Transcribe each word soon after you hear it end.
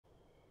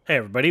Hey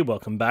everybody,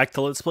 welcome back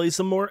to Let's Play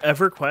some more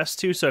EverQuest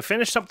 2. So I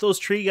finished up those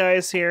tree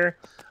guys here.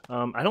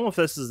 I don't know if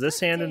this is this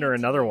hand-in or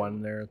another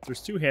one.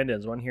 There's two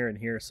hand-ins, one here and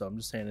here, so I'm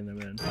just handing them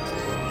in.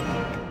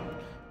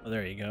 Oh,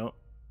 there you go.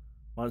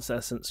 Once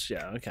Essence,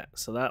 yeah, okay.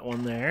 So that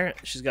one there.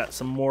 She's got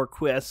some more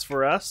quests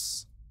for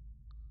us.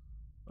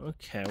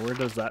 Okay, where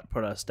does that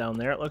put us? Down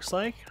there, it looks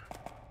like.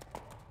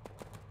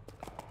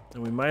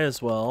 And we might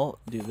as well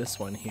do this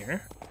one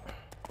here.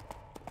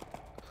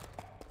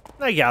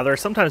 I gather,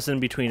 sometimes in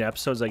between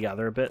episodes I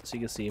gather a bit, so you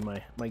can see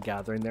my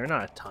gathering there.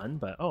 Not a ton,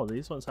 but oh,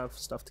 these ones have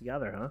stuff to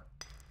gather, huh?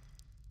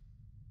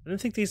 I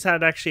didn't think these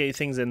had actually any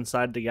things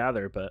inside to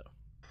gather, but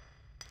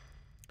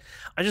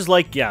I just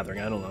like gathering.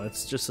 I don't know,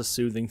 it's just a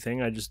soothing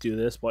thing. I just do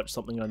this, watch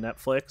something on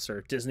Netflix or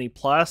Disney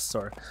Plus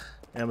or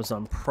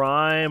Amazon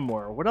Prime,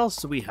 or what else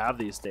do we have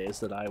these days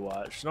that I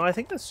watch? No, I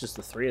think that's just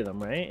the three of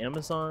them, right?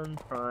 Amazon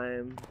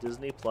Prime,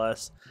 Disney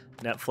Plus,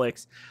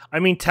 Netflix. I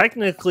mean,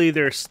 technically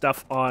there's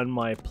stuff on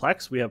my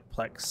Plex. We have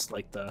Plex,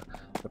 like the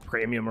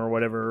premium or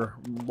whatever,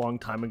 long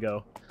time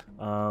ago.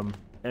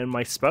 And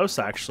my spouse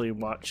actually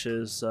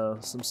watches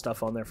some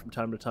stuff on there from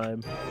time to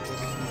time.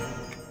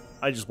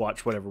 I just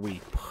watch whatever we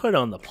put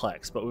on the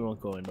Plex, but we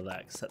won't go into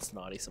that because that's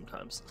naughty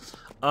sometimes.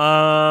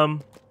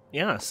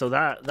 Yeah, so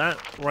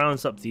that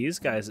rounds up these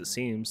guys, it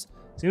seems.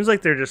 Seems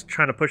like they're just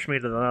trying to push me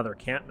to another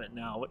encampment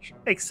now, which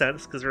makes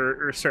sense because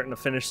we're starting to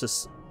finish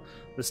this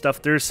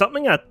stuff. There's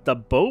something at the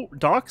boat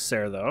docks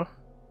there, though.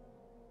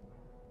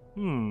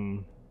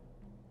 We're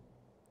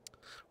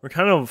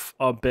kind of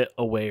a bit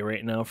away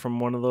right now from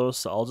one of those,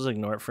 so I'll just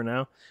ignore it for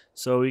now.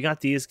 So we got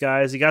these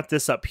guys. You got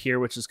this up here,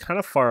 which is kind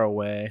of far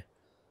away.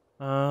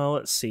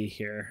 Let's see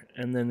here.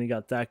 And then we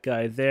got that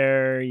guy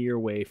there. You're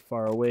way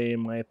far away, in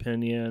my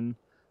opinion.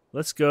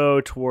 Let's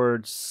go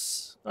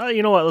towards...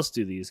 you know what? Let's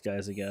do these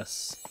guys, I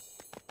guess.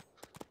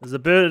 There's a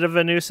bit of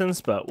a nuisance,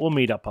 but we'll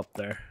meet up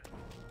there.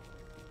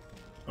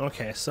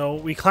 Okay, so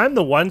we climbed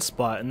the one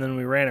spot, and then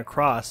we ran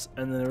across,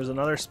 and then there was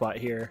another spot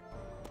here,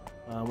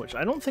 which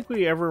I don't think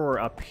we ever were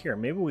up here.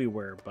 Maybe we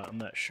were, but I'm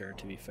not sure,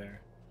 to be fair.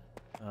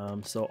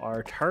 So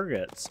our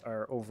targets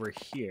are over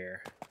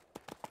here.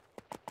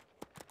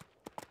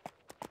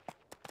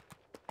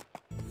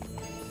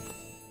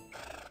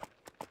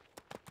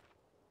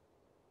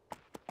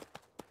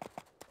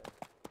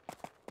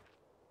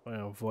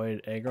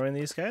 Avoid aggroing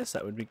these guys?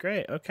 That would be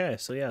great. Okay,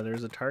 so yeah,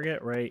 there's a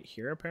target right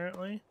here,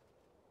 apparently.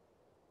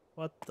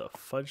 What the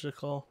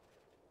fudgicle?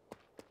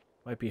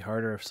 Might be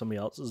harder if somebody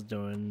else is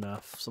doing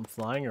some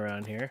flying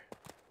around here.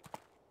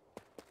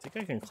 I think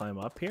I can climb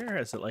up here?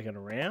 Is it like a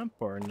ramp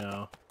or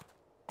no?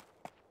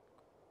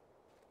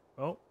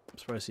 Oh, I'm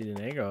surprised he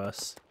didn't aggro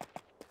us.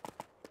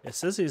 It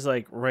says he's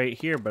like right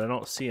here, but I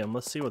don't see him.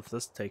 Let's see what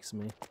this takes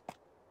me.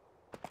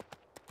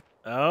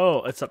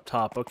 Oh, it's up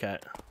top. Okay.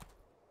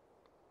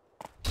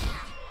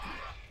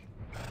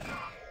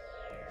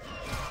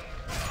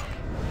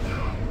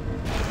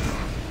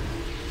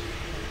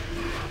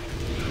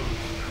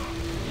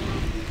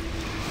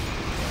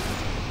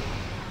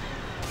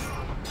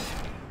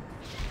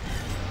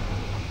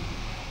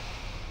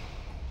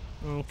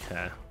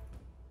 Okay.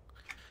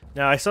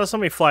 Now, I saw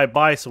somebody fly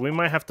by, so we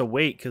might have to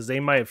wait, because they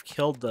might have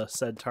killed the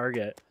said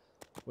target,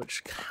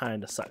 which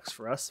kind of sucks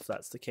for us, if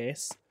that's the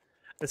case.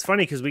 It's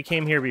funny, because we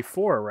came here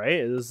before, right?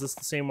 Is this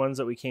the same ones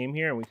that we came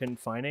here, and we couldn't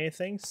find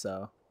anything,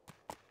 so...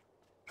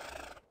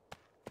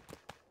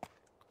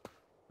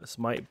 This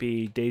might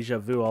be deja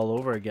vu all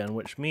over again,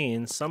 which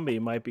means somebody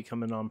might be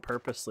coming on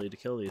purposely to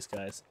kill these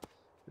guys.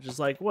 Which is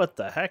like, what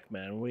the heck,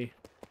 man?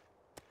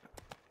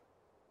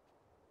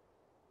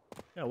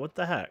 Yeah, what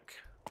the heck?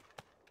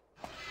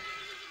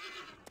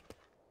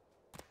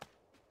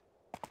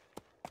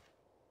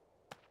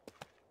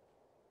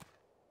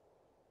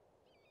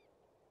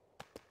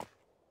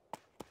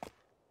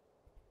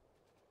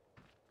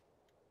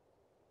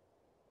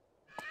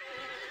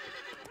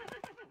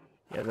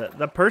 Yeah,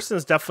 that person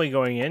is definitely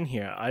going in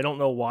here. I don't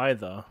know why,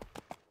 though.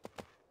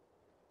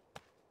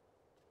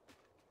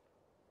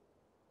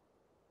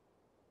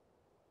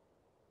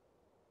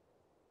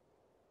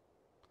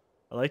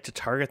 I like to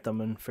target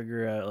them and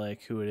figure out,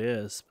 like, who it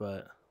is,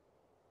 but...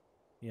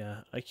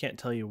 Yeah, I can't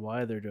tell you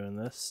why they're doing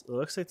this. It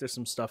looks like there's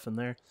some stuff in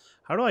there.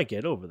 How do I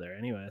get over there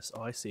anyways?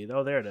 Oh, I see.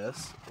 Oh, there it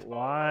is.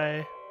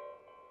 Why?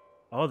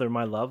 Oh, they're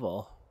my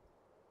level.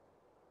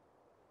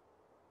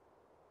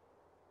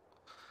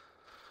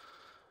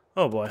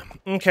 Oh boy.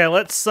 Okay,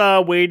 let's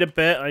wait a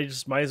bit. I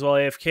just might as well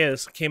AFK.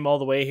 This came all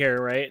the way here,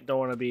 right? Don't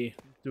want to be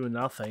doing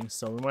nothing,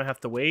 so we might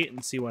have to wait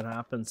and see what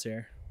happens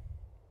here.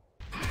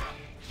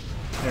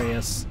 There he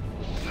is.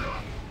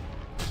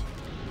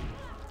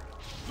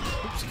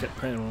 Oops, kept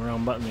pressing the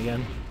wrong button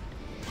again.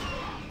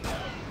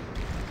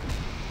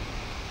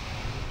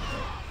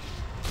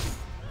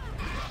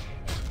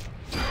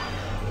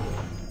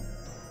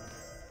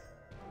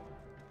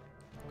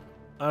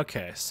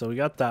 Okay, so we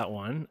got that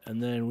one,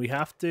 and then we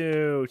have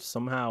to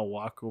somehow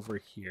walk over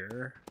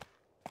here.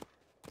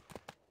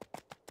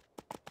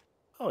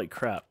 Holy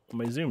crap,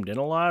 am I zoomed in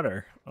a lot,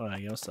 or... Oh,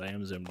 I guess I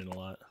am zoomed in a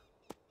lot.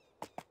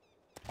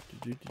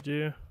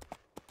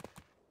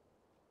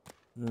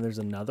 And then there's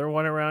another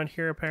one around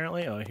here,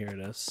 apparently. Oh, here it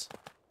is.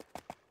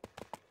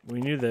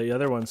 We knew the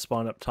other one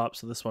spawned up top,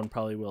 so this one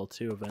probably will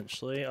too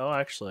eventually. Oh,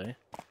 actually.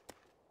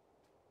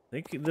 I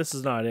think this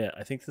is not it.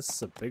 I think this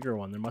is a bigger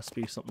one. There must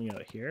be something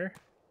out here.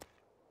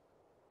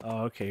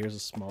 Oh, okay. Here's a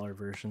smaller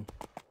version.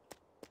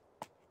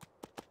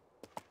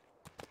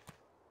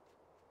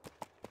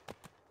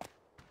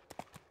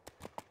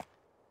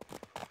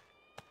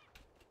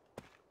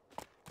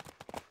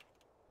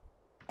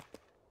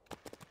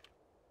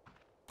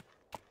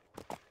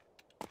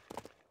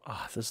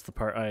 Oh, this is the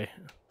part I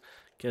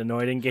get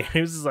annoyed in games.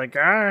 It's like,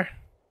 ah!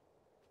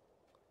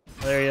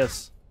 There he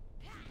is.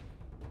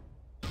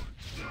 I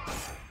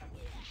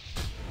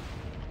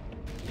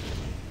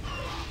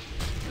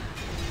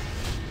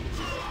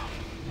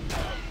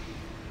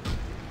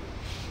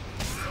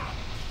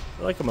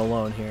feel like I'm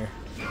alone here.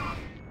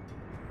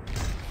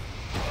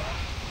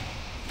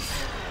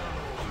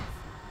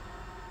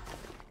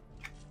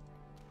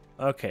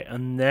 Okay,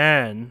 and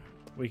then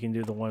we can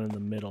do the one in the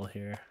middle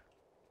here.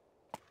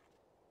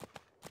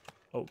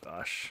 Oh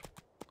gosh.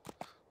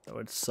 That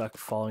would suck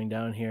falling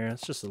down here.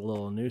 It's just a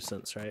little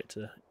nuisance, right,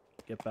 to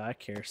get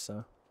back here,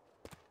 so.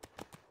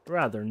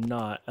 Rather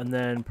not. And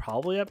then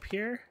probably up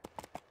here?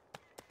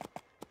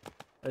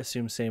 I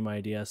assume same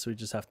idea, so we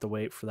just have to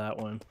wait for that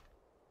one.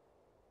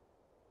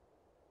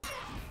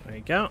 There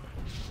you go.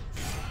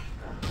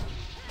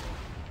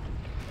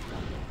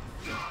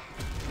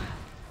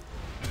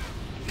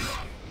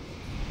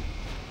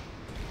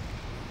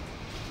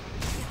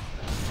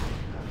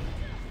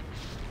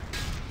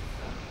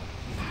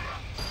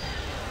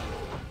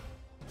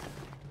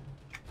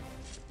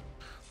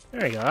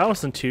 There you go. That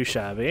wasn't too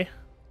shabby.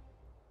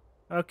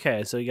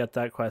 Okay, so you got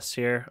that quest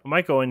here. I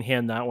might go and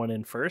hand that one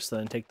in first,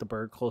 then take the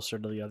bird closer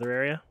to the other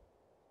area.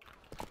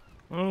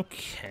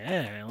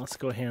 Okay, let's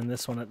go hand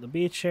this one at the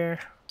beach here.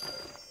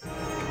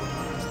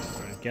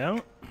 There we go.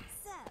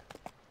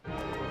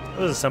 That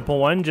was a simple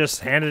one.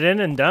 Just hand it in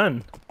and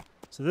done.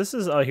 So this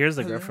is... Oh, here's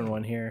the Griffin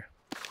one here.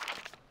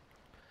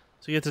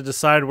 So you get to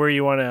decide where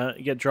you want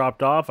to get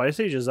dropped off. I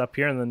say just up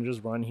here and then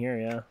just run here,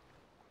 yeah.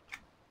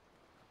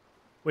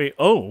 Wait,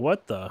 oh,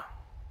 what the?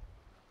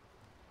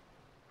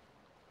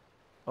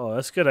 Oh,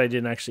 that's good I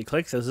didn't actually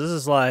click this. This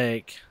is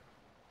like...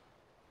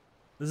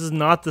 This is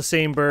not the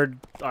same bird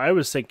I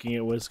was thinking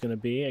it was going to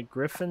be. A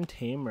Griffin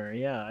Tamer.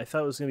 Yeah, I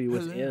thought it was going to be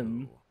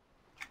within.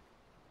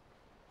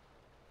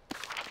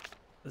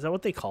 Is that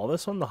what they call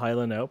this one? The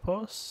Highland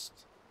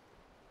Outpost?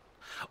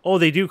 Oh,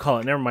 they do call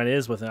it. Never mind, it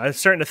is within. I was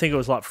starting to think it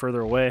was a lot further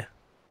away.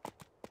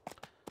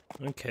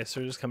 Okay, so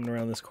we're just coming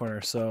around this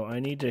corner. So I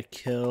need to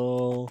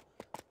kill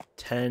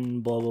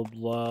 10 blah blah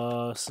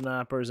blah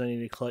snappers. I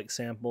need to collect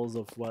samples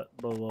of what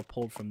blah blah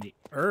pulled from the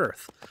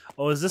earth.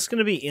 Oh, is this going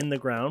to be in the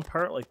ground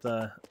part? Like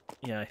the...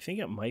 Yeah, I think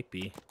it might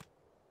be.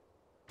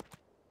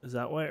 Is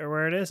that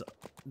where it is?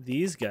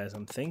 These guys,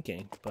 I'm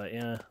thinking. But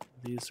yeah,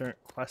 these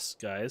aren't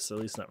quest guys, at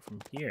least not from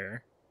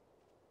here.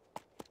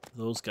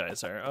 Those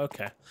guys are.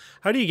 Okay.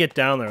 How do you get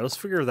down there? Let's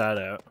figure that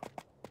out.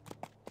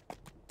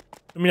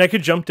 I mean, I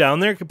could jump down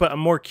there, but I'm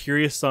more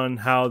curious on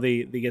how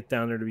they get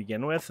down there to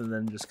begin with, and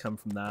then just come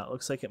from that.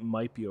 Looks like it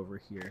might be over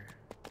here.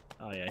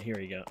 Oh yeah, here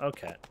we go.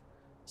 Okay.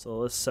 So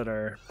let's set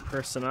our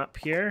person up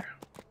here.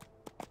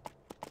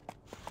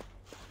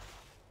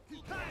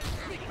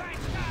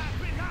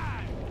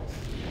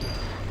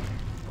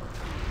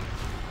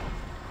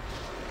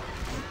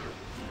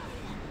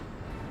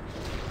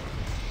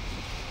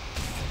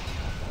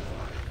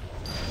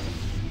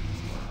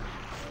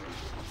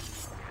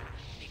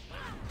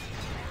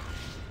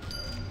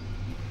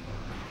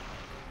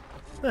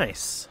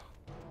 Nice.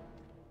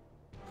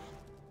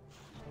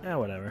 Yeah,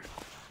 whatever.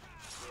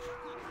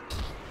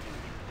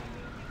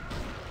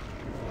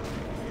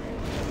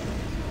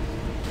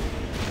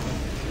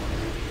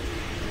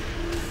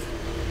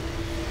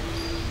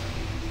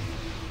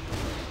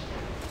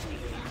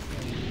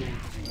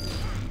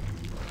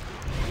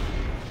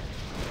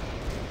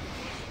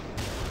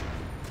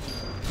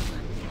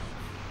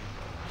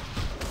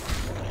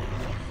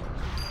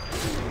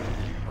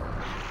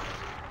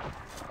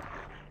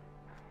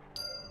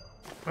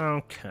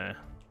 Okay.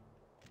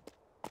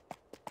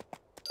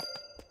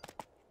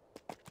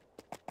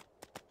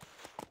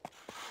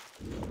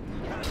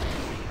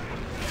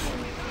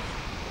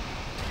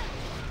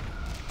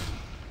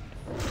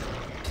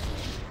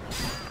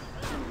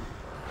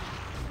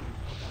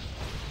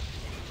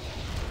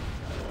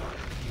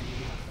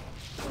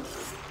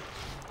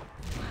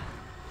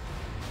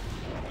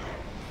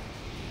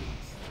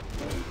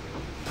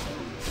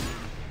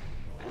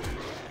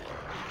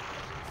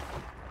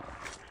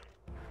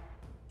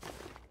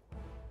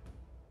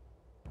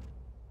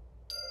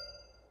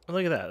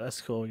 Look at that. That's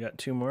cool. We got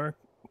 2 more.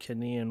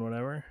 Kidney and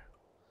whatever.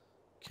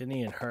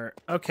 Kidney and heart.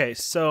 Okay,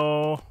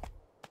 so...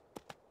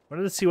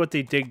 wanted to see what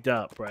they digged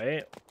up,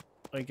 right?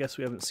 I guess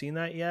we haven't seen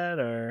that yet,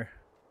 or...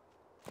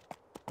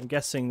 I'm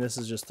guessing this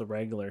is just the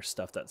regular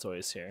stuff that's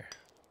always here.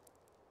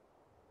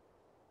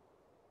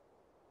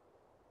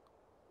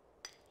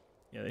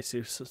 Yeah, they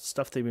see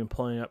stuff they've been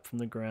pulling up from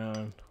the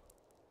ground.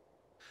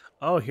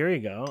 Oh, here you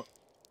go.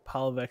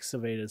 pile of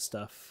excavated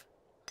stuff.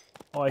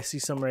 Oh, I see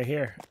some right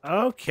here.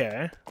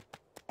 Okay.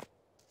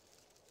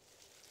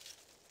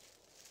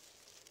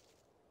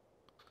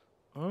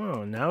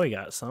 Oh, now we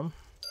got some.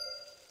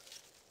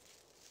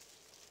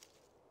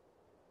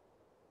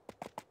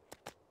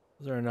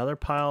 Is there another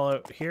pile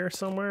out here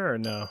somewhere or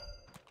no?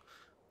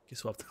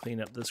 Guess we'll have to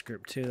clean up this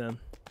group too then.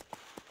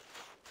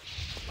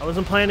 I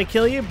wasn't planning to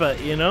kill you,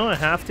 but you know, I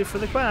have to for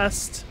the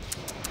quest.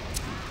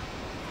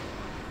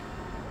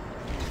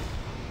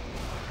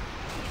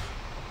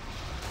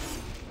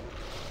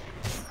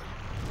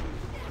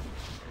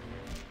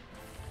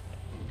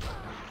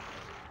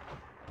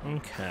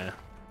 Okay.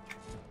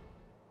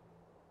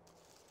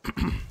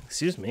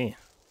 Excuse me.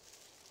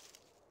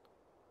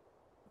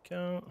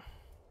 Go.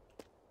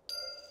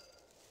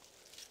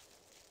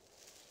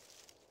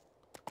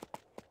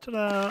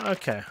 Ta-da!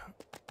 Okay.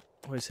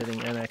 Always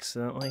hitting N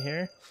accidentally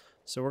here.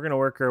 So we're gonna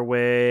work our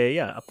way,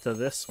 yeah, up to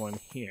this one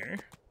here.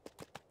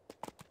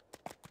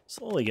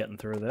 Slowly getting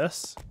through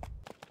this.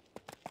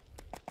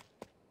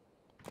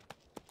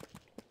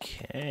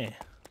 Okay.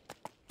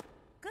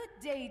 Good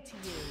day to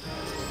you.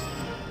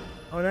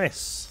 Oh,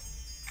 nice.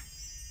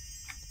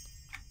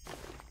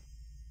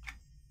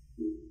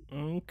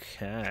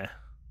 Okay.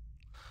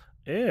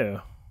 Ew.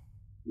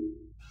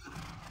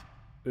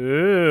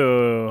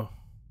 Ooh.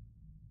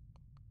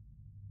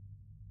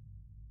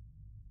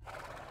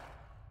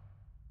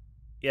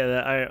 Yeah,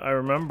 I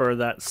remember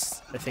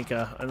that's, I think,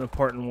 an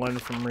important one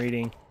from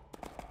reading.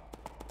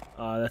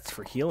 That's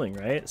for healing,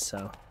 right?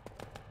 So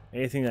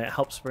anything that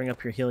helps bring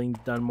up your healing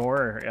done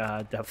more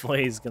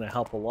definitely is going to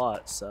help a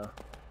lot, so.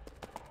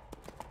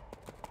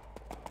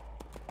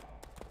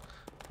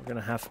 We're going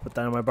to have to put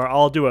that on my bar.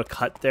 I'll do a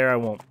cut there. I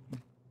won't,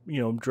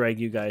 you know, drag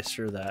you guys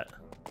through that. I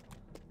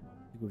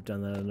think we've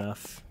done that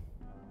enough.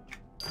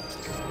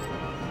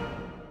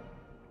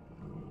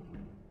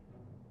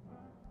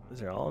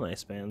 These are all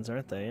nice bands,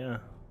 aren't they? Yeah.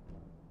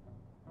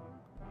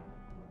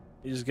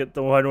 You just get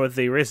the one with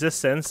the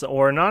resistance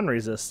or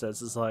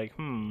non-resistance. It's like,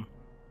 They're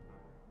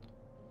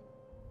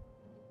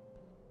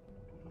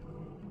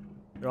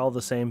all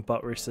the same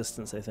but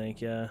resistance, I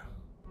think, yeah.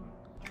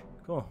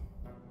 Cool.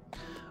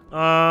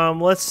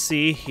 Let's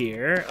see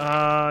here.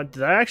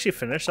 Did I actually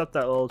finish up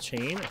that little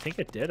chain? I think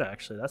I did,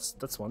 actually.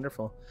 That's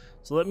wonderful.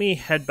 So let me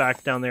head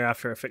back down there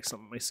after I fix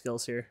some of my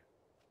skills here.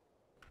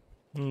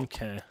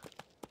 Okay.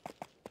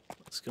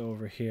 Let's go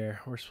over here.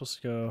 We're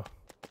supposed to go...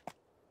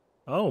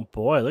 Oh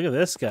boy, look at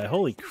this guy.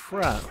 Holy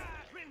crap.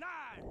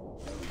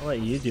 I'll let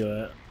you do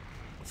it.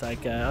 With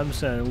that guy. I'm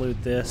just gonna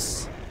loot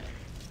this.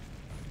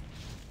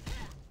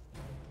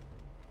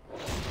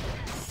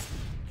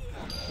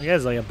 The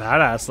guy's like a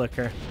badass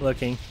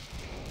looking.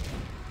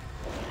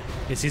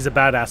 Yes, he's a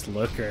badass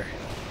looker.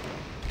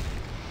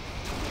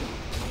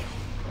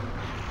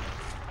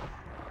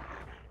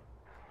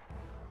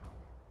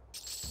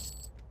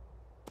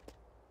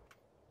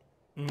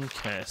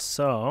 Okay,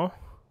 so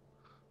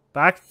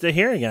back to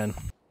here again.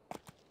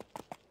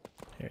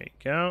 There you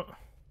go.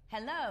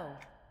 Hello.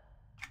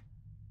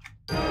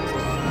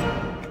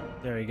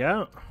 There you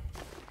go.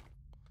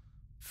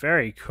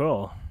 Very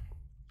cool.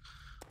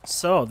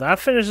 So that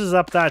finishes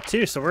up that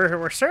too. So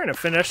we're starting to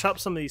finish up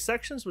some of these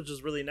sections, which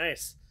is really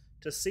nice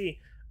to see.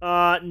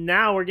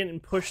 Now we're getting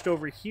pushed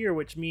over here,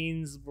 which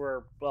means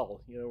we're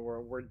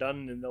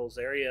done in those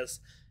areas,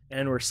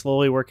 and we're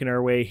slowly working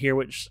our way here,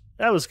 which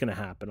that was going to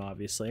happen,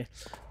 obviously.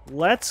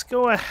 Let's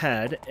go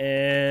ahead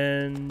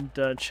and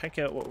check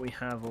out what we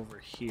have over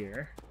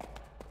here.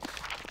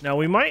 Now,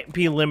 we might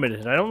be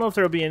limited. I don't know if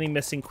there will be any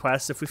missing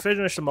quests. If we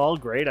finish them all,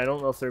 great. I don't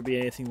know if there will be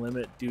anything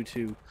limited due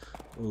to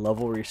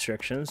level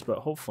restrictions, but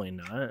hopefully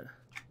not.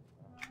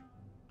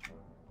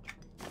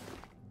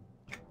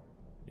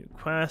 New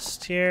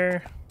quest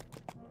here.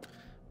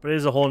 But it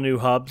is a whole new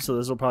hub, so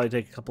this will probably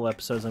take a couple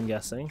episodes, I'm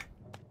guessing.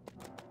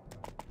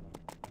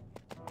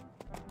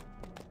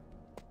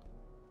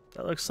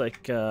 That looks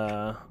like,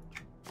 it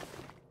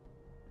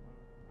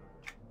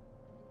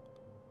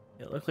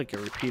looked like a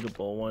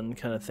repeatable one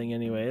kind of thing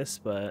anyways,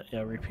 but yeah,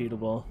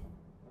 repeatable.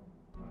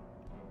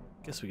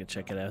 Guess we can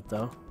check it out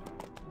though.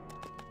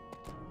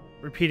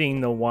 Repeating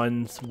the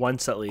ones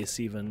once at least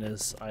even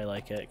is, I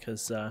like it,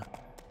 because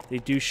they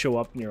do show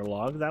up in your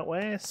log that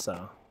way,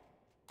 so.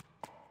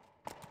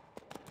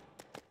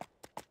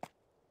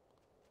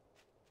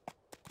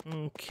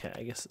 Okay,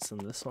 I guess it's in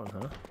this one,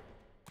 huh?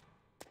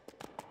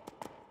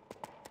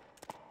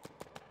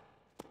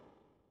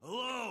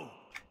 Hello.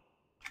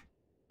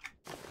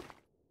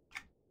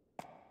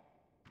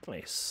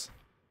 Nice.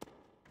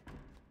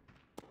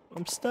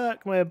 I'm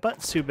stuck. My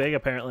butt's too big,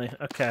 apparently.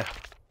 Okay.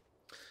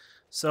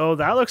 So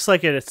that looks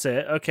like it's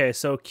it. Okay,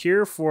 so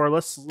cure for...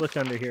 Let's look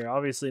under here.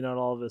 Obviously not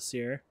all of this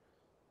here.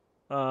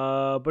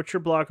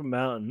 Butcherblock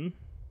Mountain.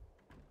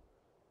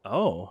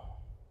 Oh.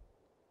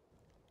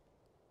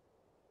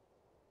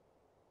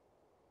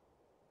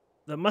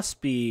 That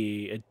must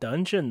be a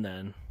dungeon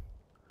then.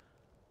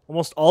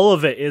 Almost all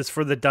of it is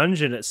for the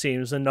dungeon, it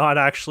seems, and not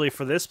actually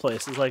for this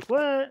place. It's like,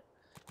 what?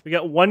 We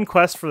got one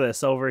quest for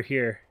this over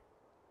here.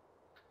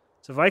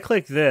 So if I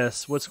click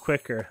this, what's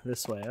quicker?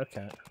 This way,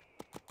 okay.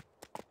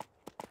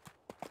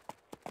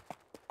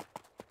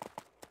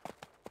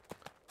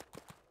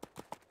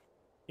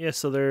 Yeah,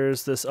 so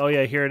there's this. Oh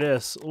yeah, here it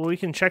is. Well, we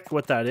can check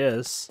what that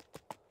is.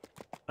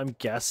 I'm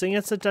guessing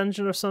it's a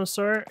dungeon of some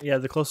sort. Yeah,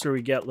 the closer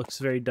we get, looks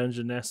very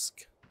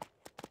dungeon-esque.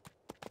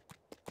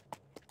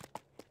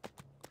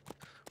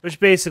 Which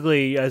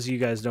basically, as you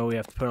guys know, we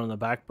have to put on the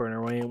back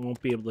burner. We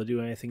won't be able to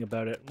do anything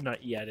about it.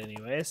 Not yet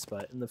anyways,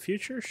 but in the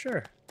future,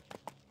 sure.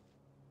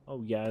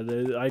 Oh yeah,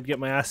 I'd get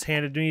my ass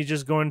handed to me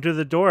just going through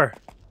the door.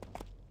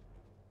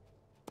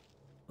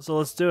 So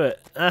let's do it.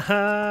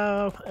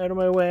 Aha! Out of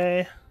my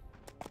way.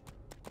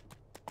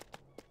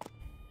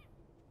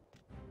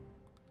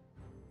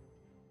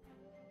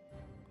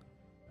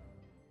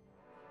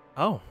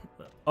 Oh.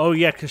 Oh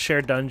yeah, because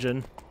shared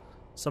dungeon.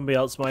 Somebody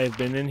else might have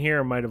been in here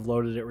or might have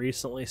loaded it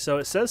recently. So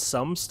it says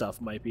some stuff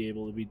might be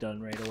able to be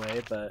done right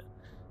away, but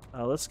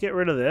let's get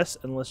rid of this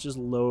and let's just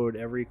load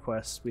every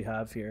quest we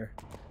have here.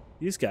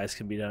 These guys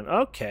can be done.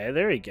 Okay,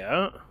 there you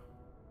go.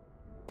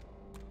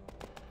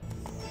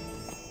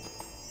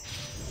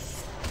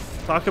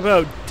 Talk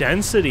about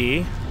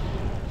density.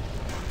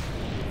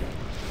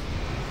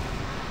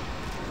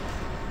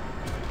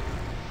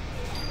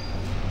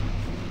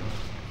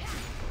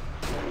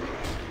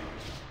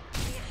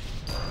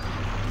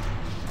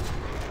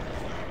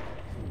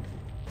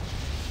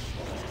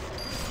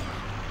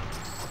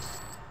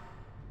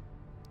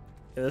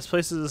 Yeah, this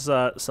place is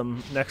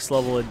some next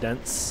level of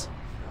dense.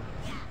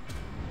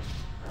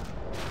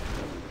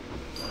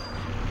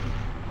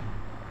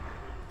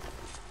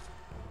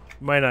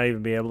 Might not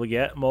even be able to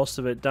get most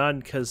of it done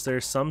because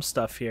there's some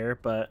stuff here,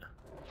 but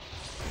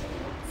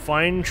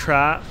find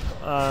trap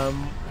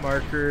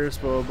markers,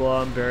 blah blah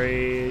blah, and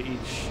bury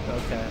each.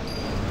 Okay,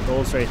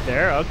 goals right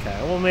there.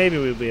 Okay, well maybe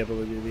we'll be able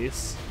to do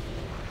these.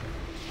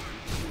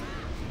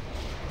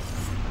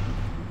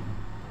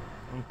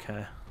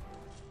 Okay.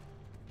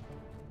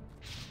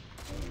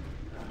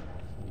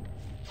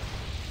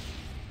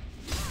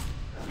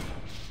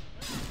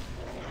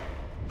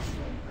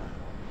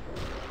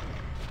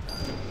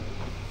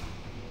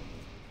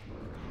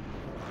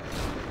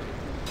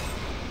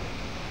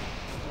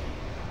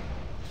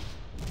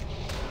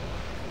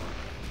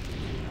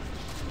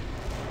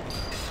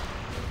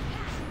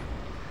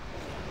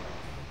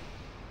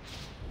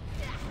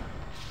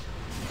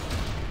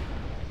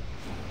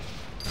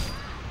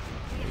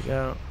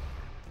 Yeah.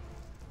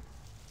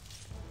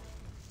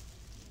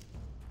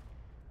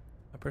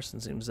 That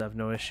person seems to have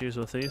no issues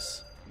with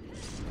these.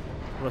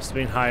 Must have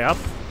been high up.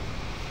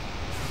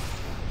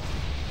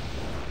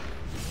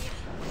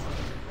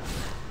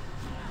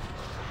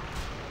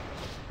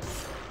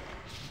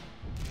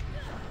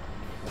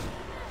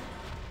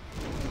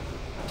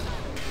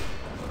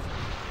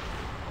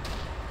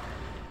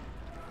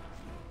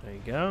 There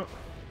you go.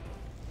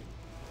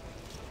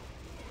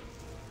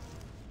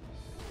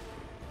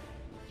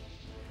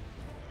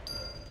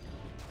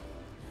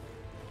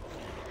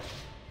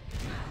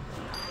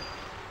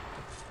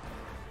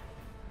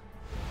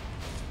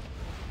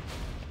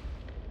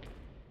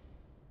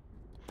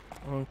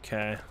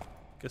 Okay,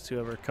 guess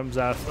whoever comes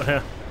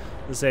after,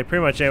 let's say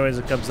pretty much anyways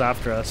that comes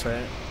after us,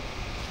 right?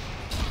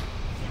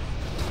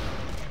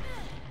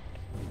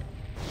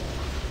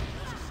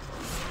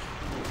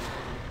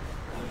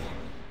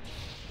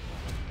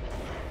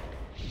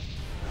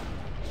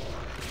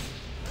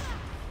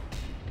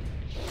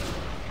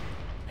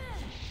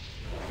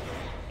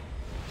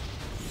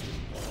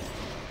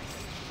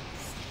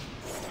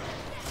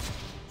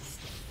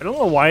 I don't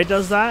know why it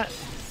does that.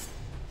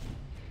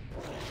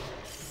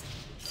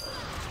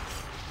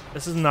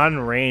 This is not in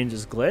range.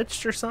 Is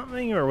glitched or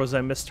something? Or was I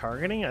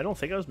mistargeting? I don't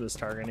think I was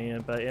mistargeting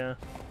it, but yeah.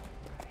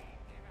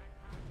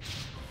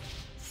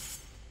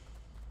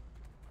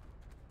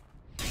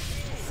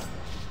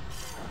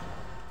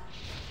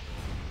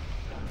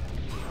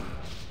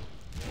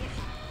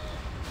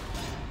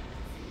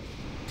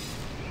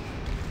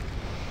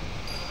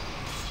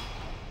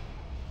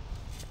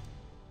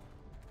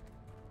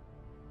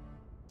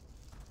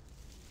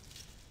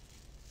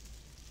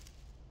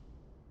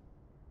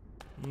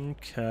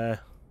 Okay.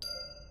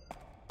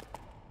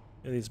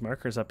 These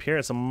markers up here.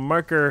 It's a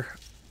marker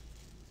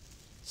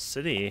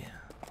city.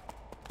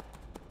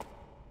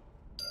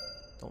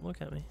 Don't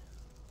look at me.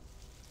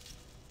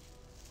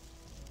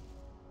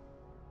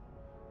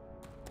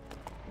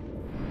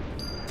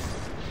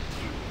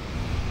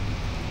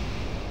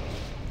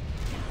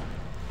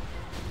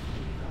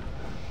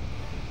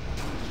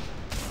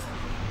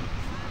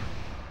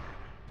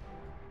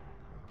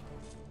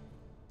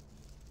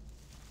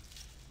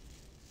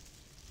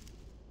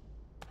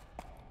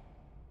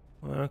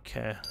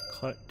 Okay,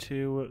 collect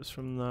 2 whips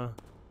from the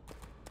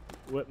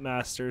whip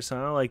masters,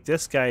 huh? Like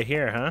this guy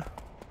here, huh?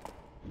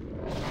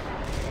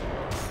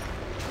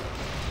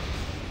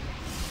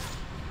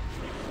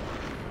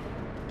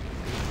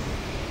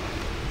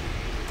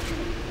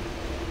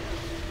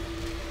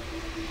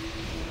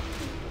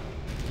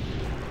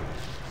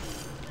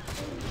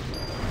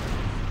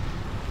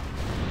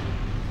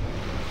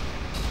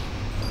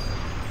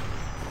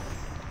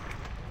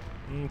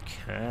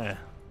 Okay.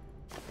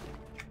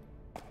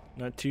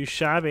 Not too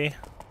shabby.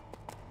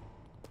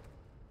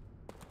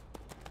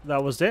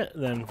 That was it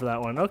then for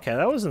that one. Okay,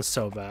 that wasn't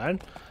so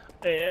bad.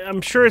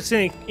 I'm sure it's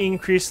going to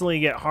increasingly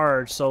get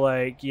hard. So,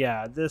 like,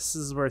 yeah, this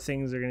is where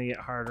things are going to get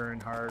harder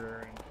and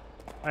harder. And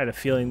I had a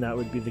feeling that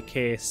would be the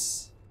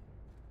case.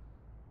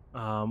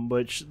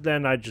 Which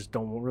then I just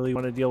don't really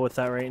want to deal with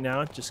that right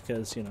now. Just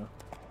because, you know,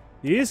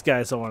 these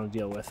guys I want to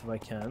deal with if I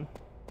can.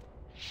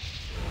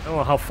 I don't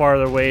know how far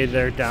away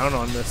they're down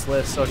on this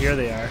list. So here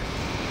they are.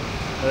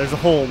 There's a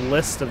whole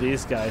list of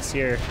these guys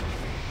here.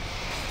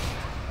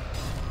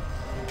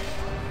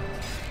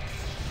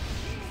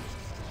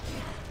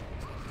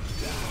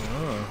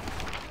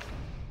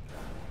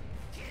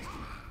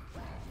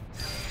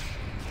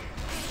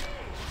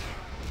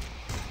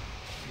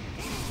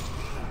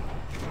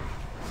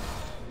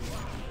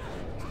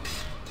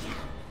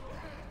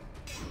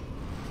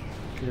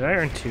 Did I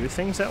earn 2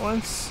 things at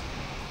once?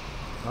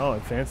 Oh,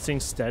 advancing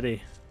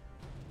steady.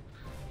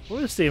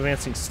 What is the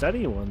advancing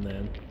steady one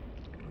then?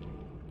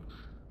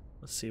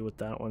 Let's see what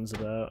that one's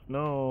about.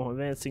 No,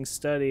 advancing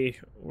steady.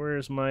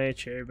 Where's my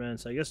cherry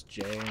bench? I guess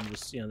J and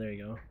just, you know, there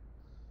you go.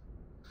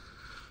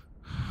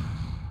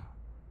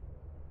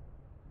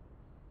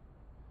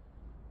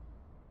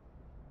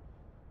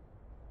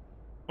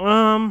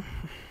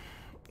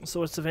 So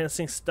what's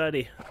advancing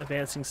study?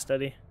 Advancing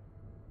study.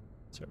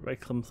 Start by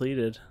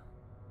completed.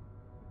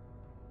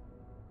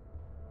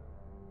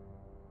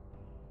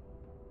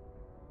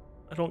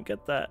 I don't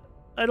get that.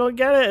 I don't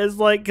get it. It's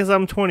like, because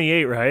I'm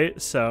 28, right?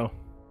 So.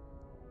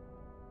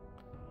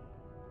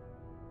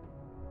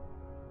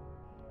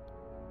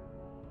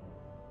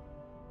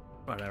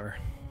 Whatever.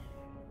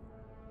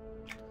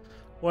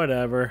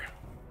 Whatever.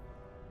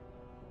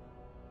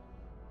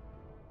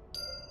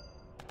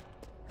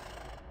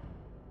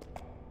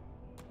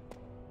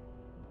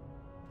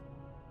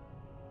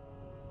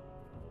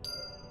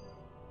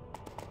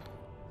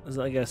 Is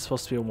that, I guess,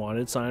 supposed to be a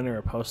wanted sign or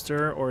a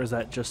poster? Or is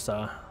that just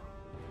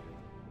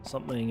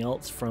something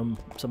else from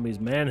somebody's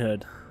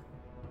manhood?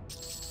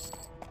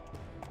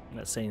 I'm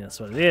not saying that's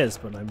what it is,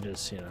 but I'm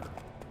just, you know,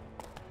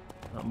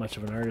 not much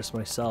of an artist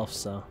myself,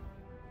 so.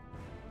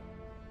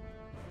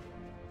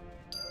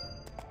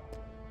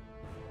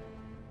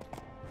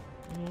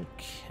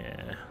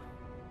 Okay.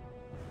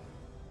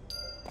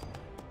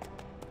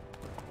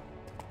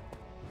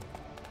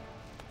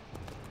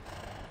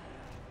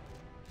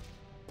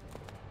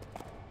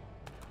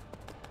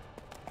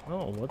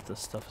 Oh, what this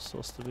stuff is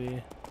supposed to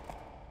be.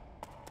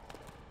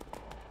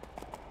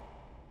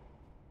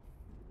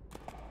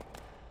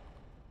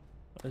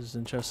 It's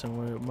interesting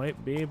what it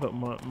might be, but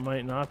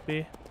might not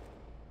be.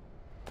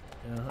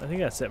 Yeah, I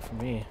think that's it for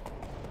me.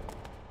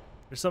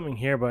 There's something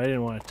here, but I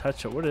didn't want to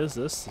touch it. What is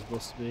this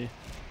supposed to be?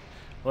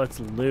 Well, that's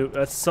loot.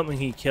 That's something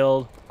he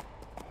killed.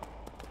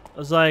 I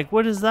was like,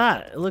 what is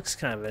that? It looks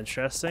kind of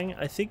interesting.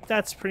 I think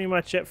that's pretty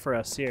much it for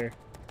us here.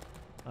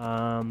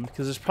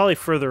 Because it's probably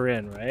further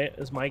in, right?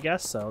 Is my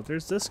guess. So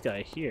there's this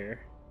guy here.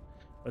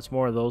 It's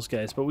more of those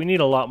guys, but we need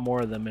a lot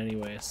more of them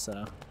anyway,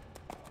 so.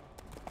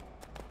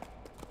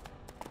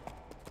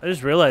 I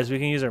just realized we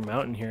can use our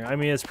mountain here. I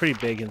mean, it's pretty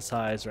big in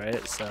size,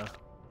 right? So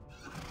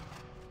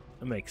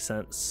that makes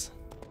sense.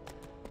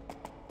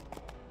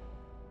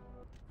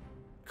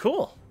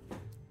 Cool.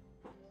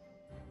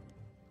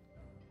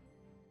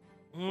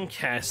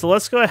 Okay, so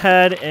let's go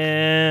ahead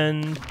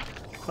and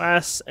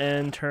class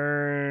and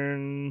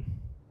turn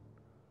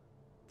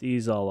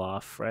these all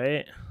off,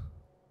 right?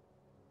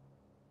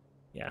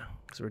 Yeah,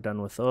 because we're done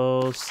with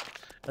those.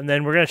 And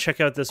then we're going to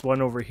check out this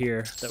one over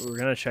here that we were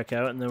going to check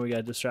out, and then we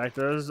got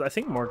distracted. There's, I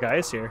think, more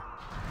guys here.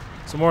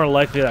 So more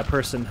likely that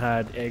person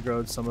had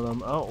aggroed some of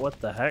them. Oh,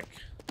 what the heck?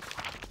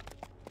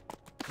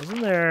 Wasn't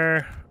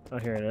there... Oh,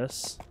 here it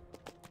is.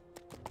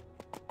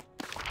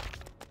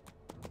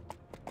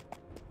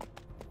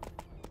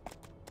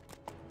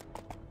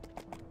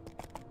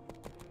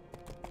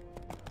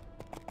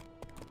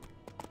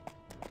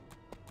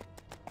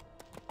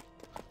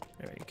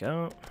 There we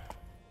go.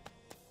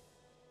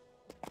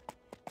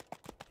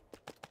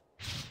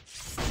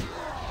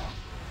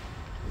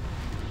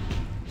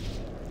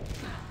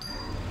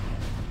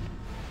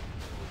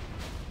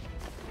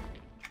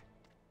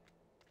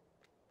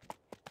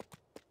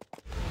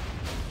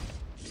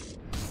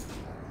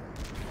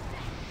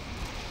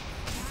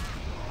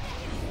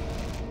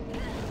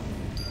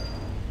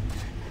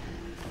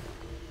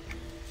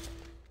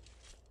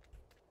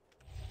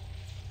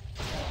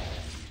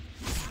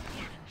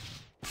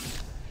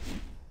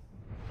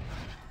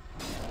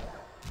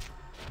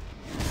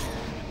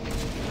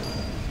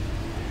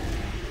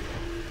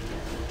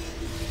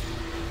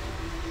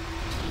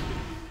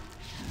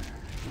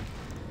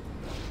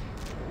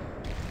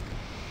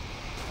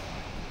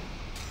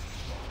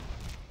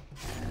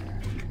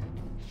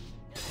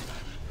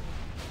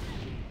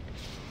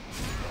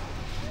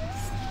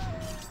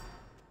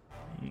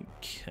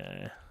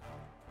 Okay.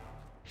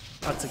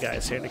 Lots of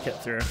guys here to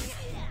get through.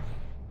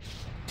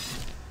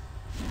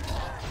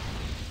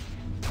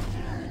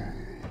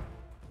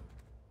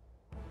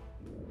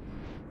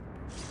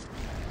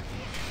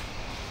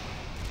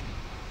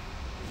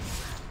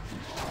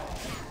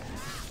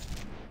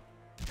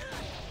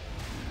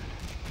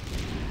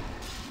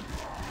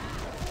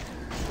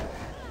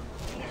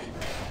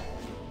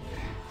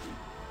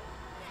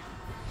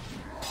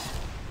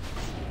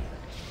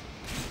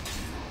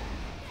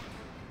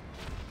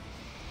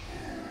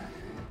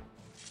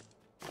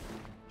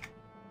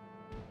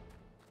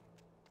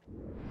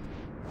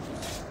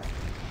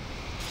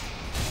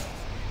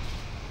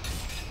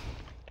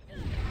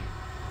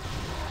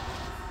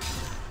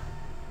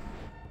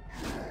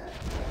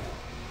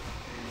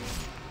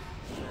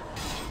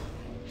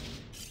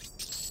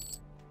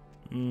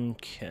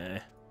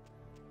 Okay.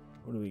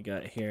 What do we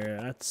got here?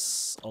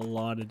 That's a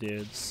lot of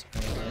dudes.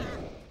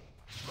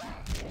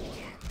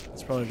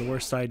 It's probably the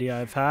worst idea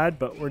I've had,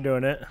 but we're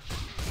doing it.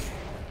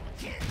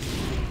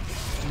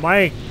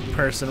 My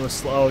person was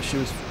slow. She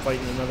was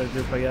fighting another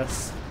group, I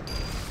guess.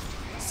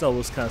 Still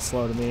was kind of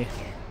slow to me.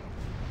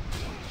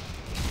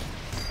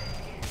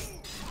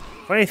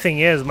 Funny thing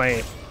is,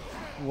 my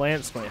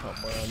lance might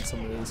help more on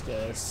some of these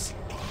guys.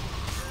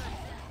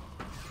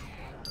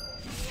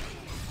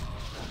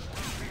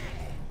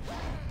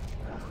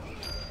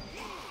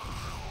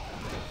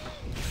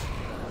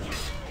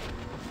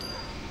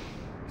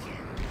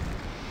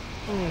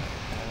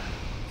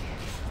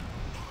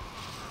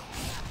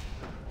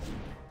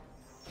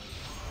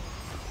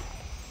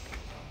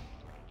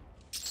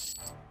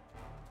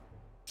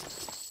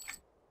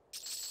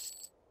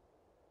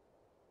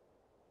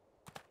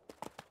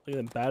 Look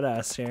at the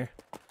badass here.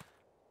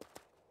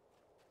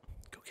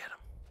 Go get him.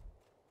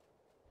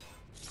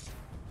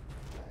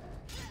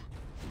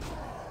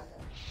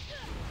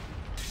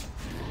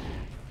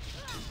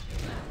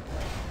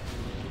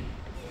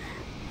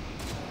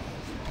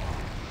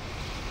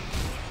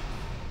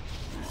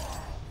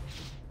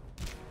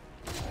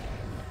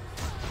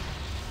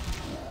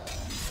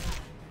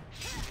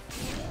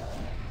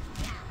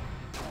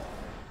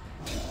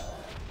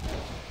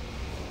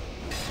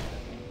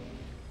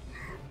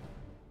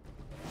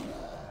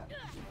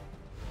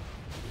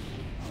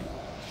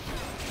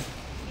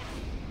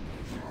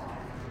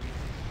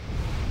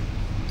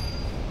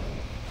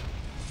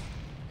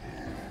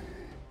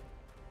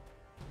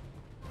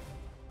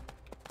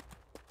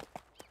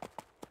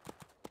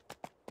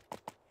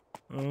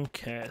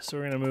 Okay, so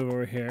we're gonna move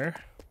over here.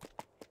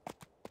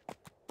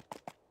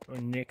 Our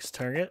next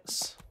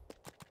targets.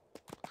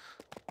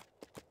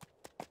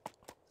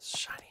 It's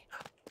shiny.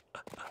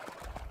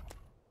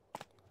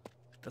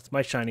 That's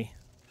my shiny.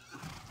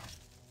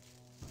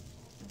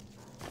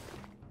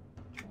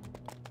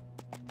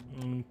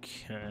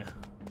 Okay.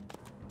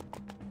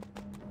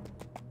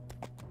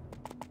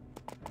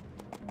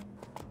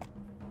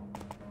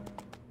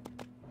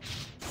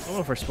 I don't know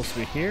if we're supposed to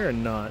be here or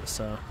not,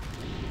 so.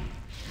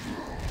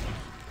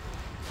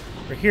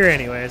 We're here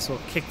anyways, we'll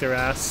kick their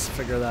ass,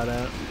 figure that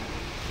out.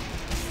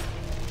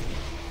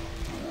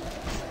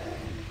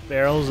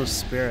 Barrels of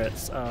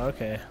spirits. Oh,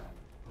 okay.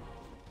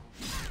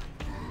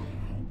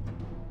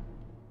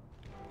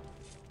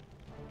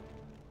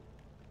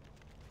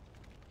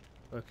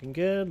 Looking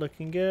good,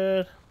 looking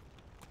good.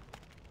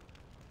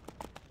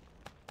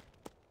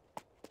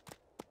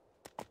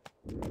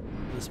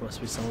 This must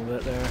be some of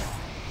it there.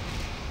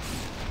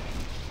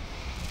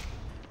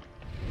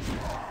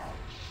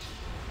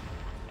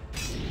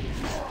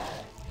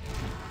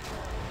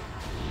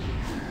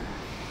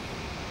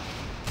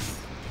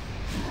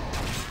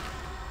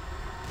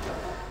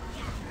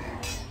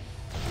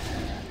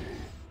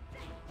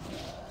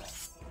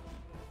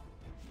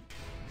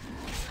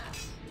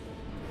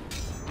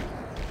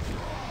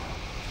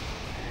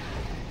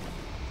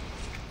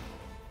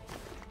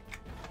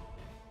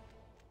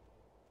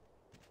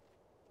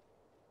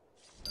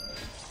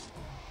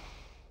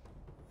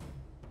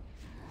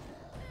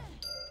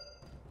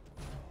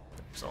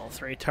 All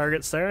 3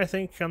 targets there, I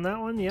think, on that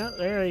one. Yeah,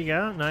 there you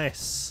go.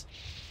 Nice.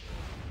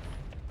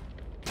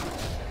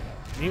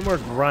 Need more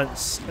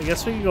grunts. I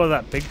guess we can go with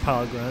that big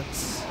pile of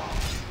grunts.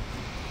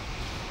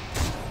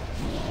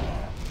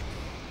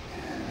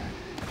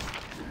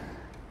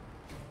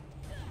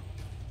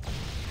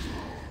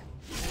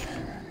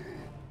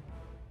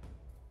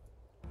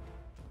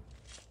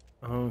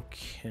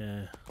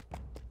 Okay.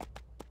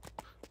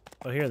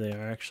 Oh, here they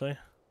are, actually.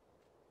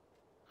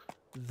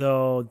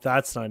 Though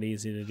that's not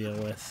easy to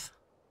deal with.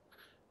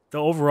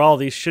 Though overall,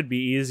 these should be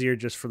easier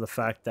just for the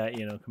fact that,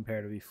 you know,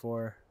 compared to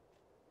before.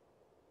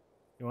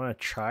 You want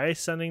to try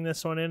sending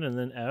this one in and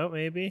then out,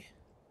 maybe?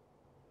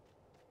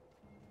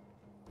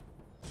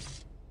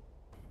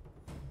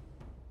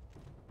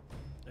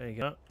 There you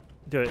go.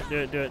 Do it, do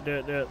it, do it, do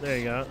it, do it. There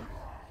you go.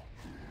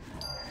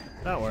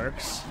 That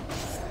works.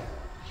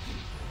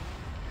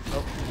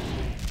 Oh.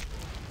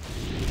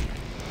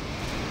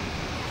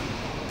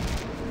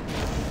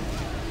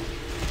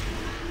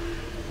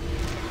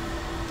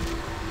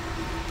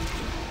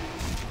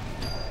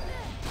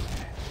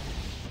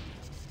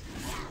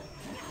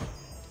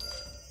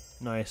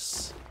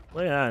 Nice.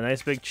 Look at that,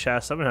 nice big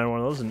chest. I haven't had one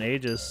of those in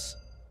ages.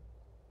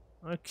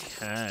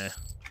 Okay.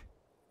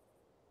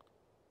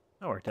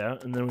 That worked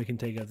out, and then we can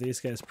take out these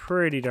guys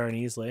pretty darn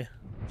easily.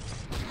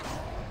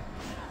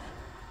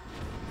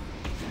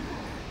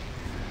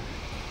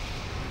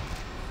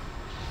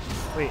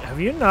 Wait, have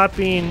you not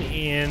been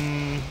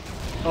in...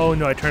 Oh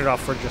no, I turned it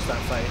off for just that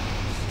fight.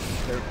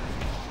 There.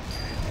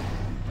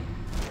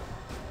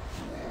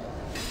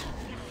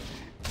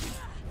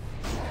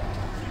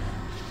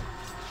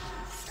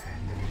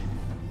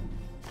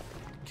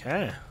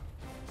 Okay.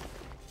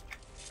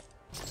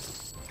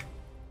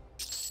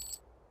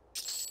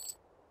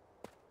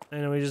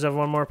 And we just have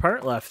one more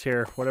part left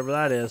here, whatever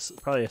that is.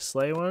 Probably a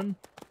sleigh one.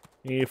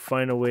 You need to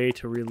find a way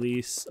to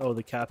release... Oh,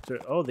 the captor...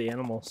 Oh, the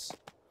animals.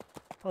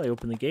 Probably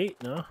open the gate,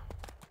 no?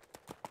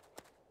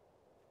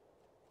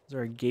 Is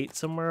there a gate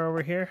somewhere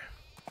over here?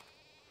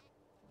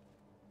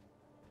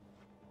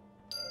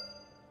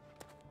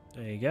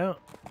 There you go.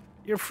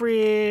 You're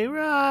free!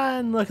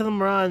 Run! Look at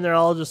them run. They're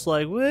all just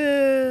like,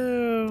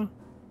 woo!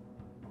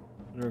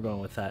 We're going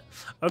with that.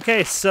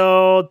 Okay,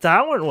 so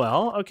that went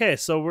well. Okay,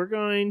 so we're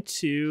going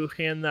to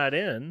hand that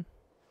in.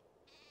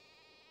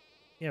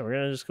 Yeah, we're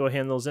going to just go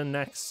hand those in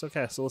next.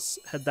 Okay, so let's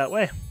head that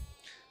way.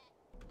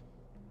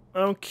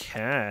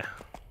 Okay.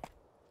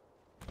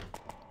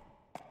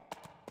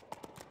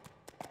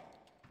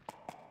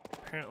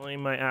 Apparently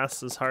my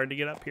ass is hard to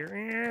get up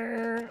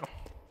here.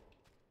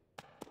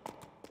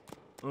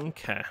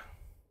 Okay.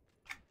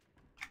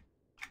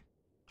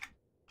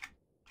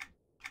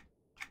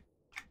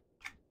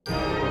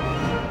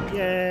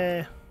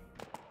 Yay.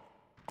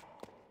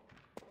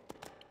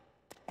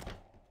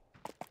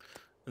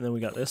 And then we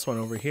got this one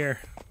over here.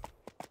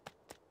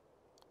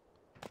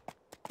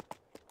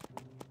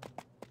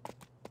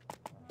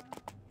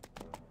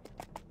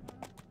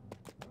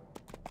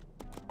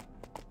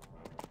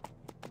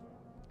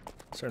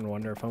 Starting to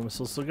wonder if I'm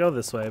supposed to go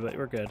this way, but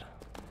we're good.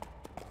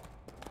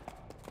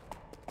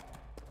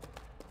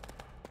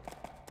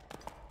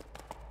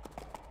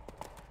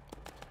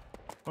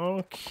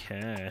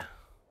 Okay.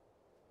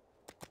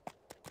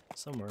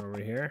 Somewhere over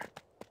here.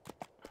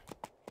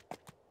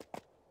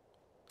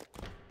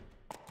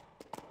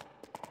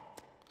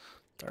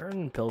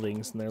 Darn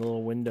buildings and their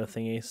little window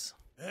thingies.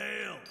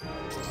 Hail!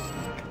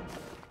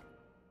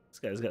 This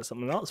guy's got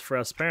something else for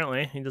us,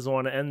 apparently. He doesn't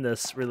want to end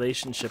this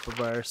relationship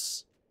of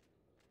ours.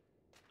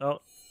 Oh,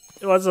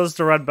 he wants us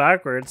to run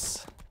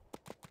backwards.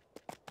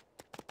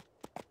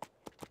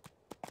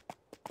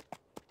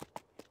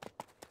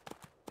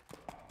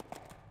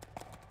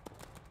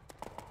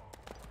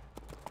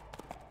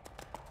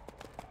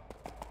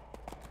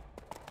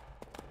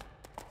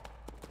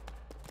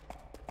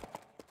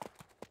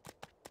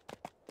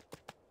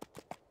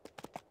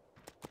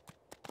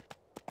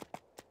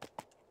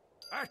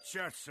 At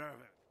your service.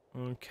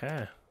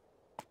 Okay.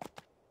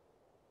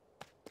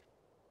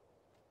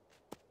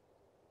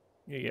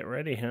 You get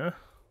ready, huh?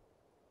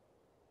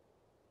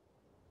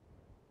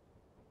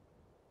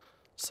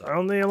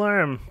 Sound the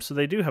alarm. So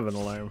they do have an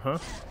alarm, huh?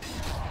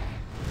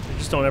 They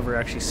just don't ever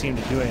actually seem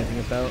to do anything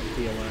about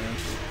the alarm.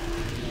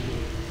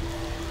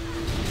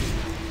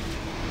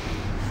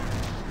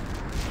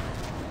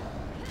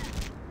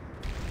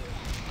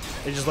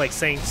 They just like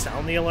saying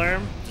sound the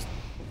alarm. Just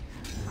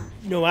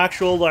no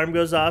actual alarm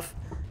goes off.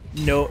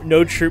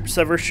 No troops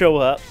ever show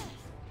up.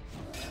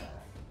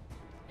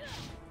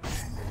 There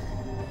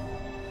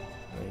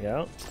you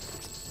go.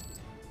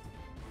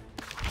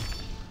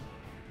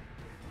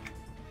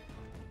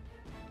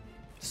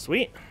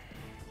 Sweet.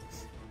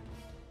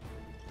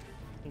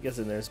 I'm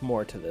guessing there's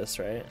more to this,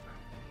 right?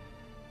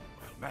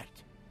 Well met.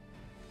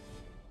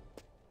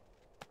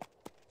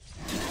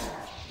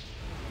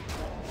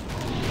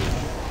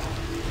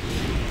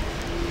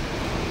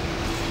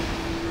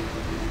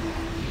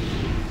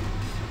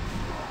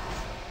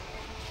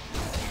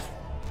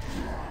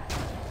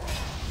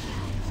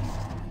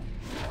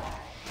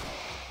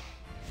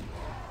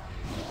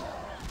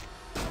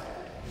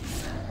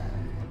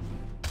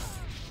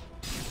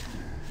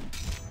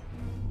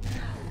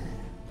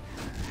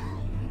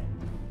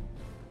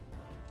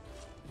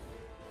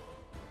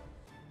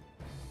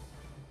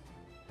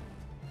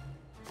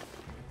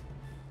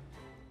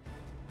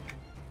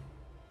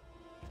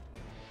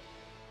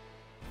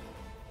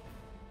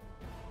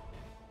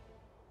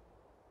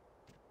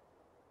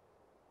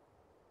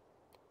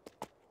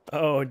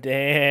 Oh,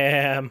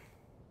 damn.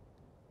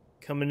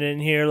 Coming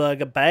in here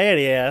like a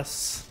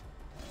badass.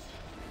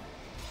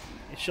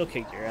 She'll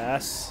kick your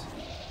ass.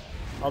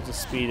 I'll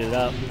just speed it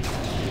up.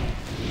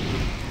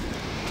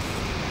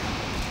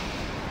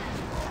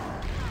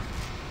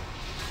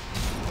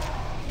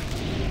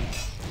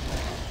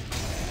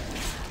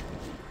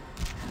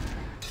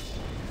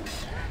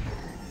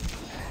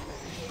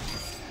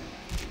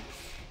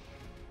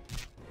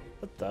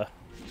 What the?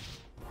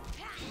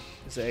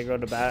 Is the aggro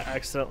to bat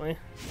accidentally?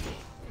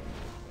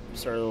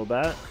 Start a little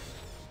bat.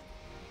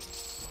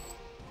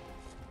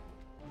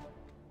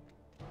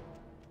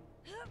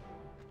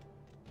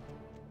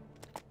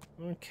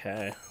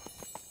 Okay.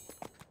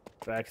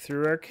 Back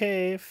through our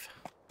cave.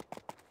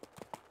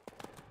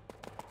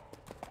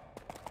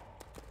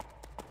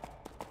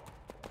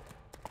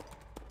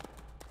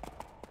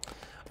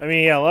 I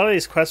mean, yeah, a lot of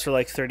these quests are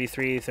like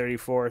 33,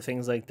 34,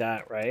 things like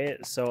that,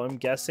 right? So I'm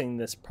guessing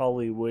this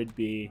probably would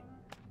be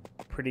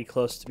pretty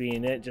close to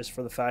being it, just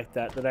for the fact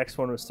that the next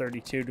one was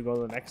 32 to go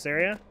to the next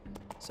area.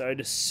 So I'd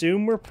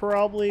assume we're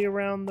probably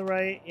around the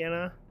right, you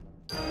know?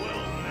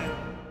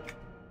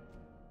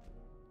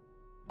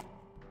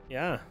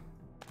 Yeah.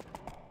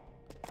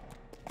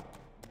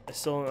 I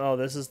still, oh,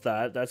 this is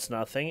that. That's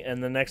nothing.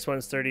 And the next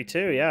one's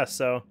 32, yeah,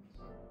 so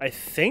I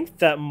think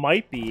that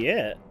might be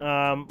it.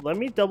 Let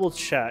me double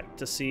check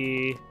to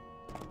see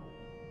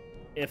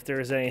if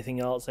there's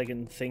anything else I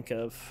can think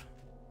of.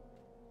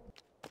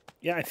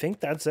 Yeah, I think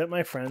that's it,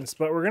 my friends.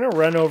 But we're going to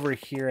run over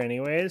here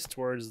anyways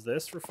towards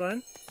this for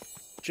fun.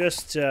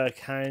 Just to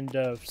kind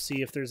of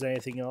see if there's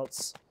anything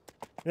else.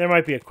 There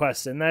might be a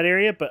quest in that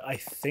area, but I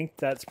think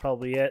that's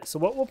probably it. So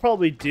what we'll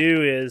probably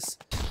do is,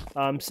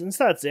 since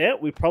that's it,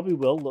 we probably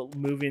will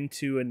move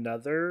into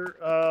another,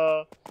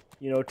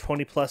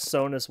 20-plus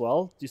zone as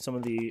well. Do some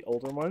of the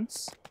older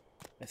ones.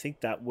 I think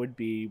that would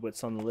be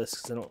what's on the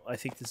list, because I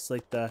think this is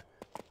like the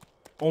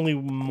only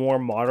more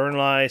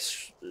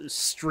modernized,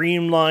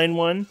 streamlined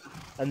one.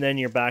 And then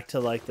you're back to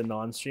like the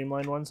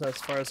non-streamlined ones as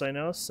far as I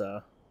know,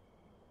 so...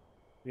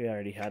 We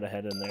already had a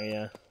head in there,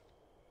 yeah.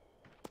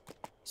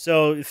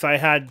 So if I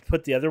had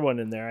put the other one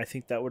in there, I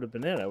think that would have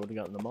been it. I would have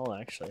gotten them all,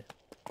 actually.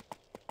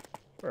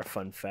 For a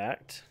fun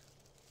fact.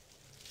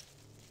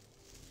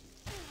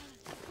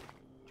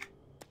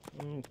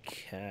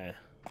 Okay.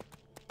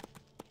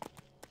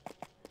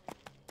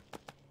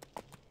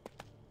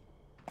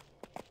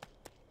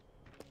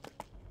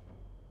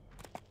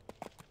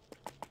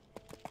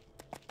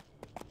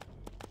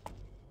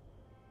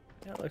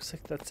 Yeah, it looks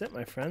like that's it,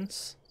 my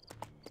friends.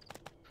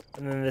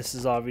 And then this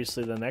is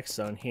obviously the next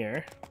zone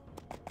here.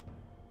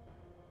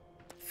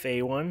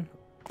 Fey one.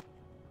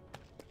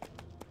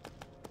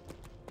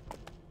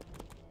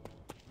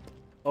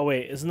 Oh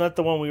wait, isn't that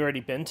the one we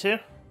already been to?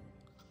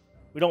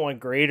 We don't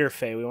want Greater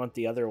Fey, we want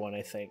the other one,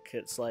 I think.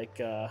 It's like,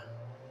 yeah,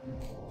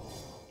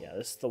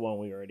 this is the one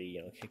we already,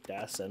 kicked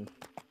ass in.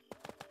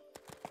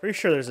 Pretty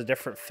sure there's a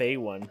different Fey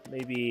one.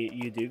 Maybe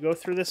you do go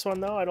through this one,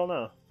 though? I don't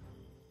know.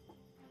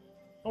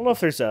 I don't know if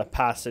there's a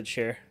passage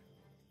here.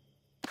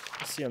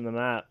 Let's see on the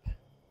map.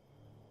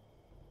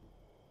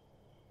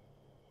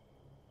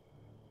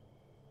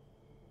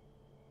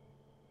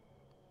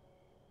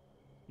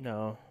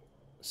 No.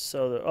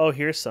 So, oh,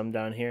 here's some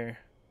down here.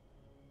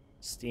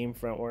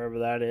 Steamfront, wherever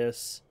that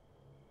is.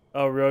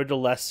 Oh, Road to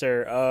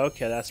Lesser. Oh,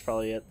 okay, that's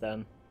probably it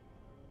then.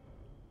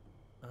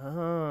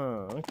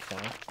 Oh,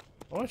 okay.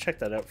 I want to check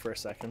that out for a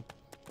second.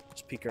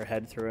 Just peek our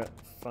head through it.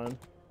 Fun.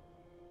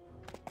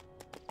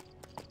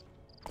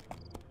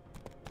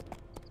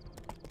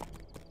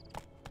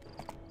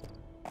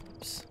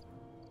 Oops.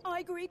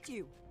 I greet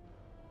you.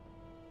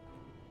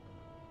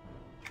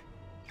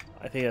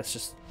 I think that's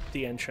just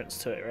the entrance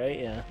to it, right?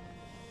 Yeah.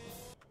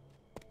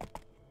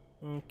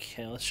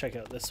 Okay, let's check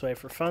out this way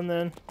for fun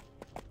then.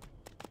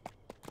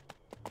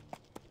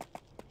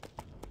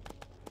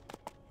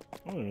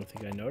 I don't even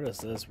think I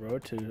noticed this.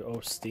 Road to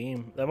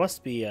Steam. That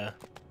must be a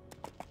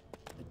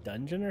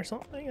dungeon or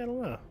something? I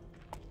don't know.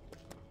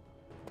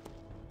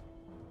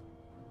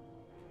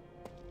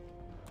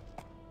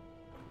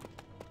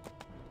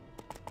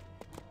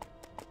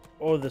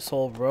 Oh, this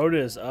whole road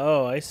is...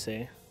 Oh, I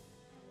see.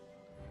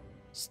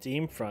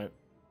 Steamfront.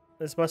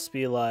 This must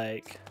be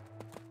like...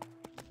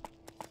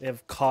 They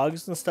have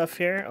cogs and stuff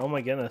here? Oh my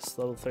goodness,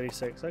 level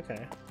 36,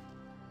 okay.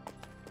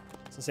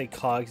 Let's say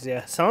cogs,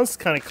 yeah. Sounds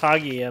kind of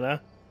coggy,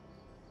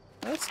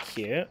 That's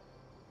cute.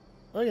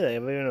 Look at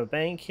that, we have a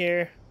bank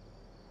here.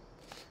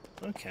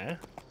 Okay.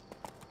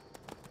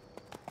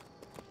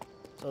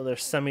 So they're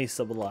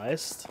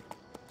semi-civilized.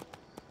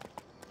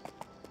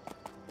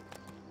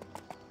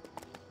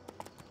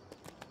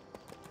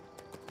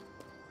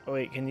 Oh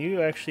wait, can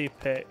you actually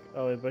pick...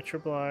 Oh, a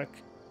Butcherblock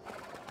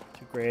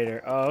to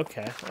Greater. Oh,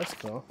 okay, that's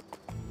cool.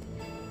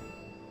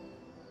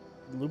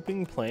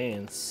 Looping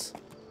Plains.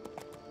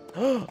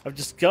 Oh, I've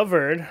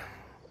discovered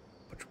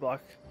Butcherblock.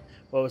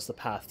 What was the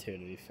path to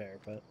be fair,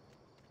 but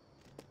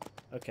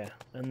okay.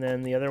 And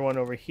then the other one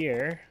over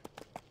here.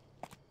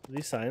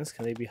 These signs,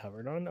 can they be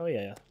hovered on? Oh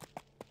yeah.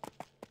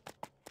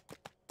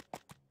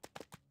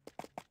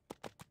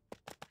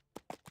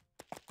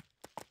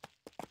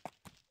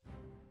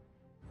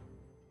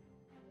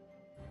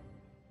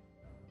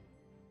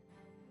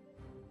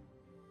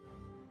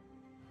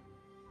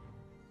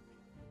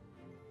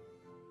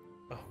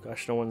 Oh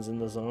gosh, no one's in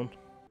the zone.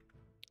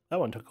 That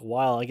one took a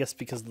while, I guess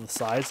because of the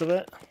size of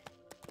it.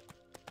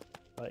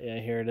 But yeah,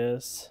 here it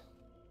is.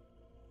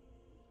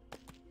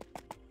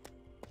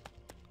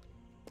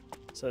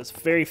 So it's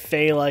very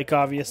Fey-like,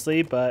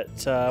 obviously, but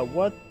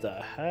what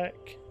the heck?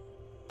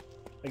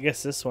 I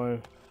guess this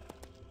one.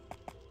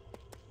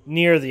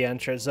 Near the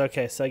entrance.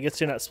 Okay, so I guess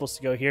you're not supposed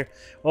to go here.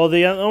 Well,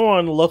 the other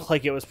one looked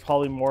like it was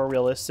probably more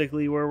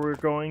realistically where we're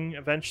going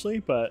eventually,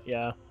 but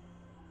yeah.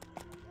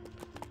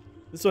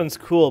 This one's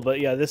cool, but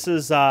yeah, this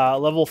is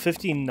level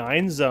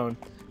 59 zone.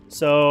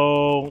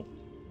 So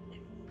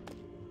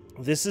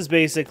this is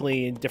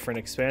basically a different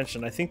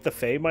expansion. I think the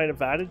Fae might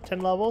have added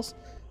 10 levels.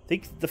 I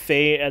think the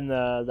Fae and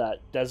that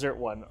desert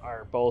one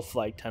are both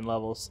like 10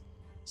 levels.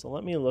 So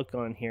let me look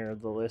on here,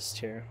 the list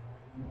here.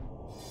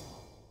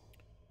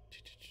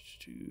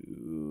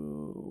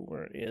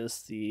 Where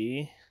is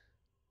the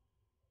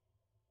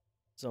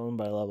zone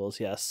by levels?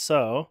 Yes,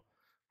 so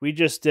we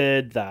just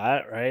did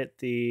that, right?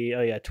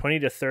 The 20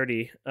 to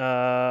 30.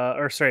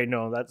 Or sorry,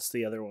 no, that's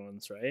the other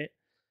ones, right?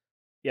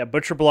 Yeah,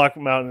 Butcherblock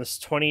Mountain is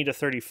 20 to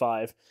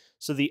 35.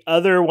 So the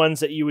other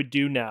ones that you would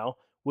do now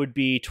would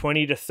be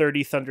 20 to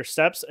 30 Thunder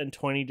Steps and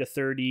 20 to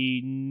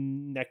 30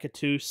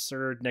 Nekatus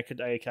or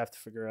I have to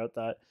figure out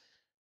that.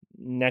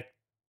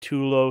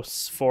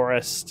 Nectulos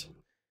Forest.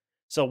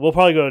 So we'll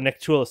probably go to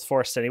Nectulos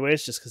Forest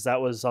anyways, just because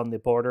that was on the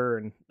border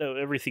and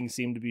everything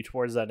seemed to be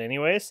towards that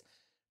anyways.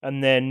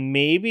 And then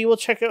maybe we'll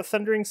check out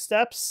Thundering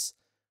Steppes.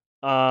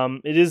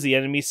 It is the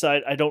enemy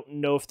side. I don't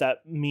know if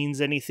that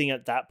means anything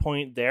at that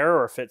point there,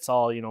 or if it's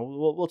all, you know,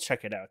 we'll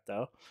check it out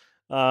though.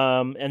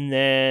 And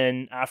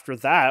then after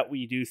that,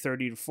 we do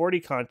 30 to 40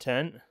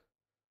 content.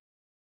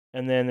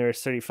 And then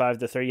there's 35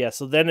 to 30. Yeah,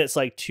 so then it's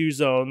like two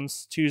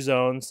zones.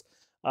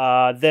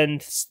 Then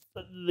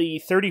the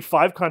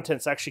 35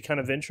 content's actually kind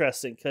of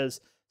interesting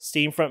because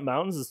Steamfront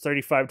Mountains is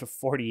 35 to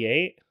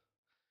 48.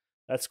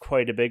 That's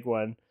quite a big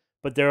one.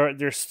 But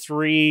there's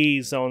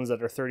 3 zones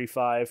that are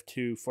 35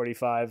 to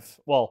 45.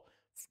 Well,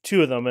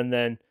 2 of them, and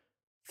then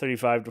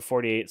 35 to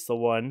 48 is the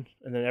one.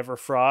 And then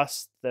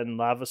Everfrost, then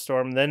Lava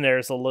Storm. Then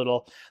there's a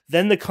little...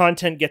 Then the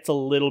content gets a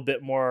little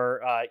bit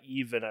more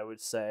even, I would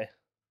say.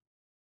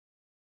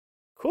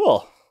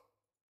 Cool.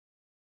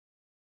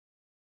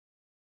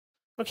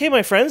 Okay,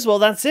 my friends, well,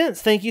 that's it.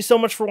 Thank you so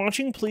much for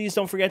watching. Please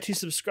don't forget to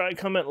subscribe,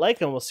 comment,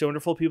 like, and we'll see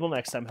wonderful people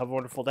next time. Have a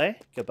wonderful day.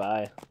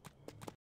 Goodbye.